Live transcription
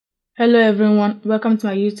Hello everyone, welcome to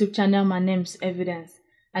my YouTube channel. My name is Evidence,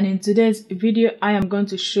 and in today's video I am going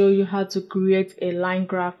to show you how to create a line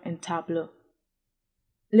graph in Tableau.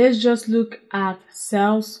 Let's just look at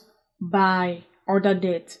cells by order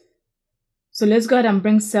date. So let's go ahead and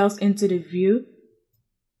bring cells into the view,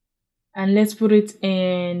 and let's put it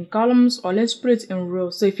in columns, or let's put it in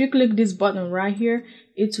rows. So if you click this button right here,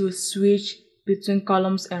 it will switch between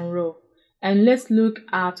columns and row. And let's look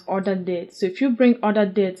at order date. So if you bring order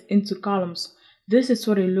date into columns, this is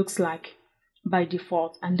what it looks like by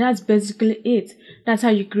default. And that's basically it. That's how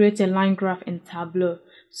you create a line graph in Tableau.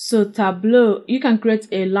 So Tableau, you can create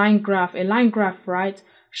a line graph. A line graph, right,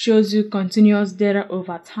 shows you continuous data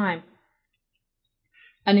over time.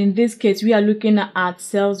 And in this case, we are looking at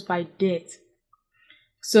cells by date.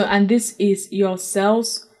 So, and this is your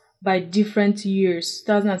cells by different years,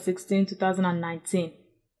 2016, 2019.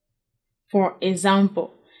 For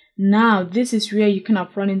example, now this is where you kind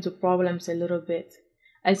of run into problems a little bit.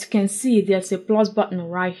 As you can see, there's a plus button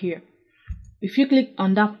right here. If you click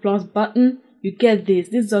on that plus button, you get this.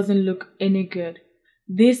 This doesn't look any good.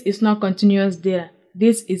 This is not continuous data.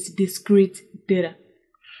 This is discrete data.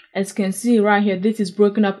 As you can see right here, this is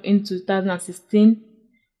broken up into 2016,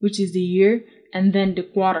 which is the year, and then the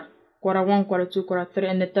quarter 1, quarter 2, quarter 3,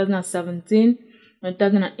 and the 2017,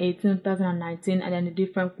 2018, 2019, and then the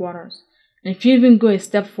different quarters. And if you even go a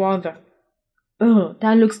step further, oh,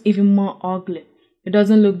 that looks even more ugly. It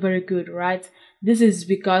doesn't look very good, right? This is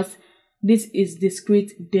because this is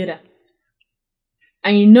discrete data.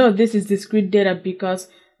 And you know this is discrete data because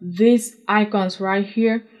these icons right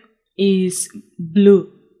here is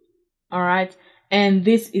blue, all right? And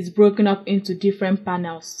this is broken up into different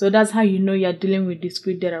panels. So that's how you know you're dealing with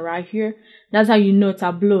discrete data right here. That's how you know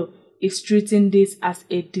Tableau is treating this as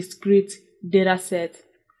a discrete data set.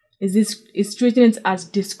 Is treating it as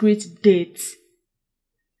discrete dates.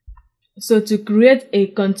 So to create a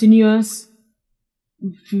continuous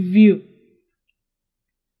view,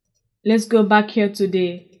 let's go back here to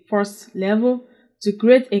the first level. To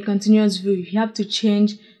create a continuous view, you have to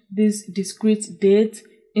change this discrete date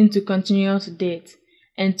into continuous date.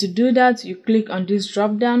 And to do that, you click on this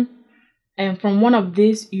drop down, and from one of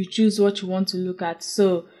these you choose what you want to look at.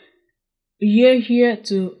 So year here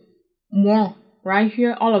to more. Right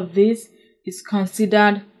here, all of this is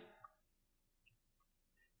considered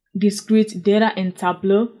discrete data in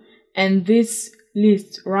Tableau, and this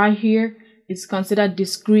list right here is considered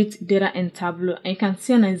discrete data in Tableau. And you can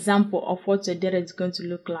see an example of what your data is going to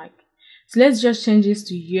look like. So let's just change this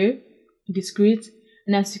to year, discrete,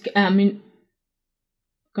 and as you can,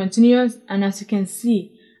 continuous. And as you can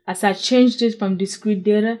see, as I changed this from discrete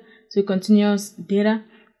data to continuous data,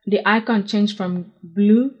 the icon changed from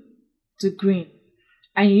blue to green,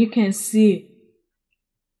 and you can see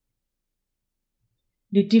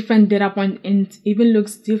the different data point, and it even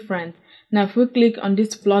looks different. Now if we click on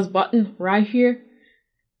this plus button right here,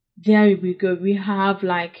 there we go. We have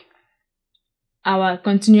like our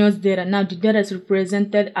continuous data. Now the data is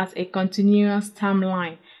represented as a continuous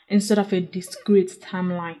timeline instead of a discrete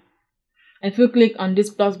timeline. If we click on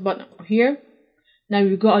this plus button here, now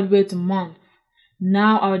we go all the way to month.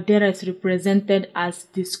 Now our data is represented as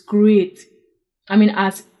discrete,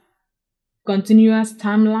 as continuous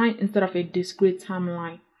timeline instead of a discrete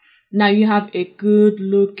timeline. Now you have a good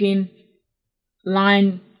looking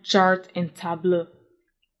line chart in Tableau.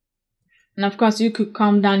 And of course, you could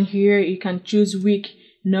come down here, you can choose week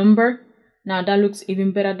number. Now that looks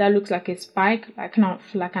even better. That looks like a spike, like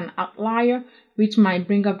an outlier, which might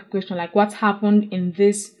bring up the question like, what happened in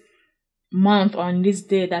this month or in this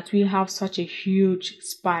day that we have such a huge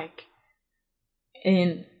spike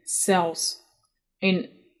in cells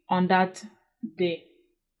on that day.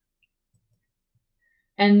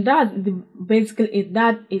 And that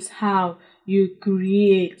is how you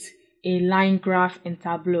create a line graph in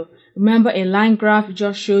Tableau. Remember, a line graph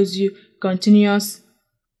just shows you continuous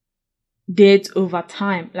date over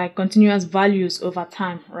time, like continuous values over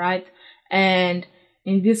time, right? And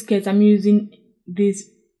in this case, I'm using this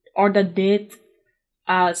order date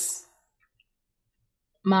as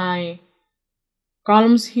my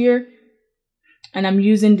columns here, and I'm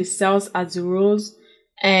using the cells as the rows.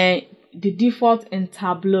 And the default in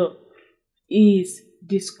Tableau is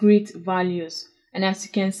discrete values. And as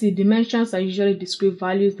you can see, dimensions are usually discrete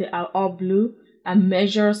values. They are all blue, and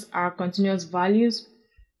measures are continuous values.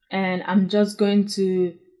 And I'm just going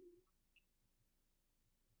to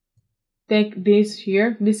take this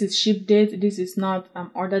here. This is ship date. This is not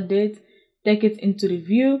order date. Take it into the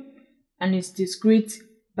view, and it's discrete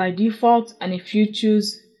by default. And if you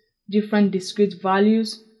choose different discrete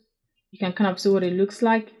values, you can kind of see what it looks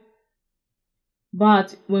like.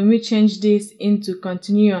 But when we change this into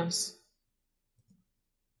continuous,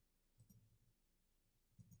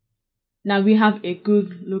 now we have a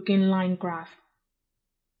good looking line graph.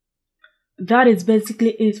 That is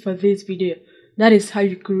basically it for this video. That is how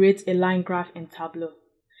you create a line graph in Tableau.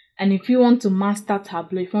 And if you want to master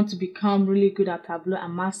Tableau, if you want to become really good at Tableau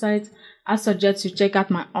and master it, I suggest you check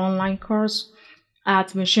out my online course at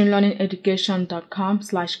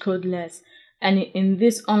machinelearningeducation.com/codeless. And in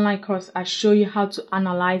this online course, I show you how to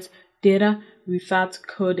analyze data without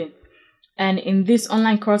coding. And in this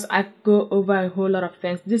online course, I go over a whole lot of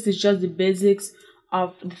things. This is just the basics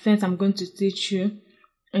of the things I'm going to teach you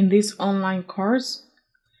in this online course.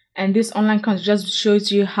 And this online course just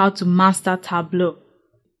shows you how to master Tableau.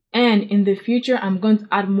 And in the future, I'm going to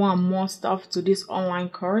add more and more stuff to this online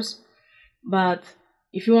course. But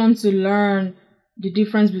if you want to learn the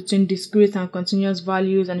difference between discrete and continuous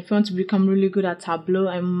values, and if you want to become really good at Tableau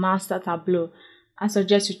and master Tableau, I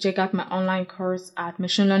suggest you check out my online course at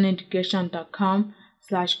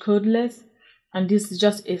machinelearningeducation.com/codeless. And this is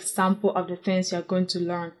just a sample of the things you're going to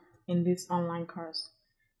learn in this online course.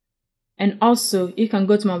 And also, you can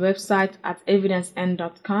go to my website at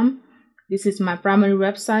evidencen.com. This is my primary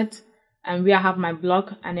website, and where I have my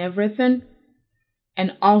blog and everything.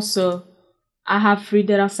 And also, I have free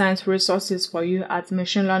data science resources for you at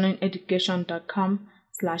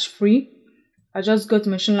machinelearningeducation.com/free. I just go to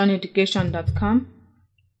machinelearningeducation.com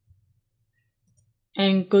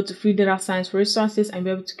and go to free data science resources and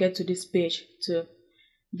be able to get to this page too.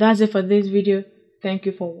 That's it for this video. Thank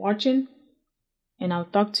you for watching, and I'll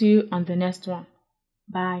talk to you on the next one.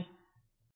 Bye.